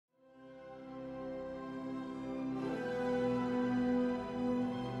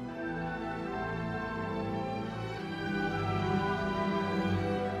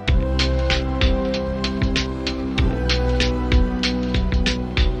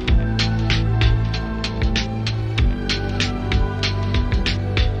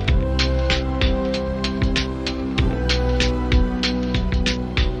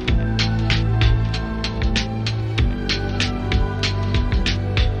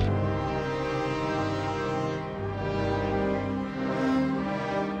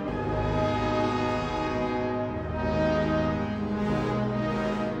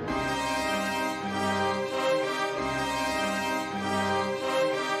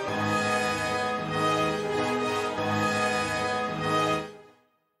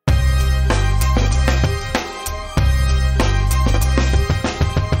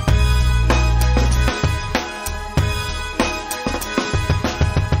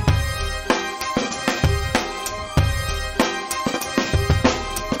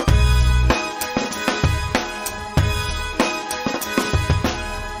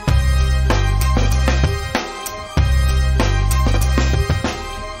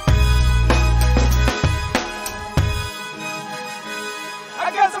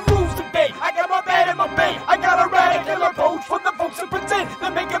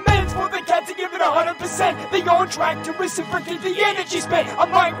on track to reciprocate the energy spent. I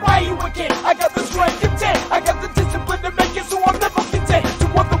might fire you again. I got the strength of 10. I got the discipline to make it, so I'm never content. To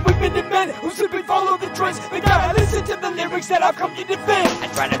other women and men who simply follow the trends, they gotta listen to the lyrics that I've come to defend. I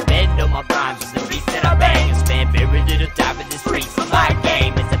try to bend on my rhymes with the beats that I bang, and spend very little time in the streets. My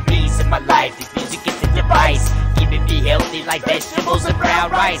game is a piece of my life. This music is a device, keeping me healthy like vegetables and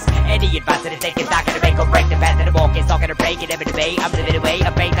brown rice. Any advice that I take is not gonna make or break the path that I'm walking. It's not gonna break it every debate. I'm living away, I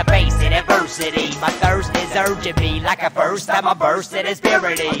face the face in adversity. My thirst is urging me like a first time I burst in its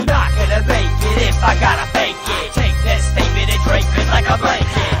purity. I'm not gonna make it if I gotta fake it. Take that statement and drape it like a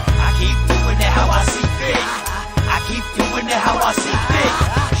blanket. I keep doing it how I see fit. I keep doing it how I see fit.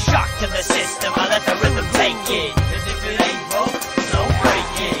 Shock to the system, I let the rhythm take it. Cause if it ain't broke, don't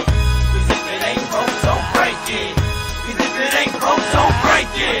break it. Cause if it ain't broke, don't break it. Cause if it ain't broke, don't break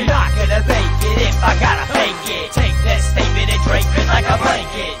it. I'm not gonna make it if I gotta fake it. Take that statement and drape it like a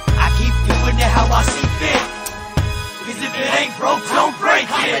blanket. I keep doing it how I see fit. Cause if it ain't broke, don't break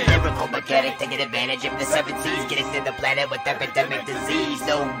it. I'm a lyrical mechanic, taking advantage of the 7 seas, getting to the planet with epidemic disease.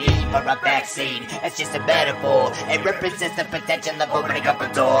 No need for a vaccine, it's just a metaphor. It represents the potential of opening up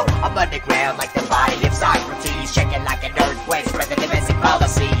a door. I'm underground like the body of Socrates, checking like an earthquake, spreading domestic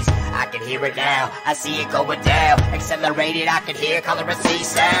policies. I can hear it now, I see it going down. Accelerated, I can hear color and see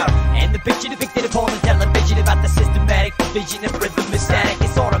sound. And the picture depicted upon the television about the systematic division of rhythm is static.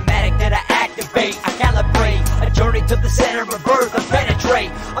 It's automatic that I activate, I calibrate. A journey to the center of birth, I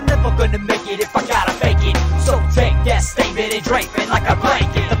penetrate. I'm never gonna make it if I gotta fake it. So take that statement and drape it like a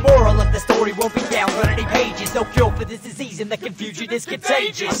blanket. The moral of the story won't be down on any pages. No cure for this disease and the confusion is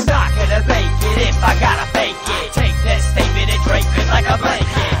contagious. I'm not gonna make it if I gotta fake it. Take that statement and drape it like a blanket.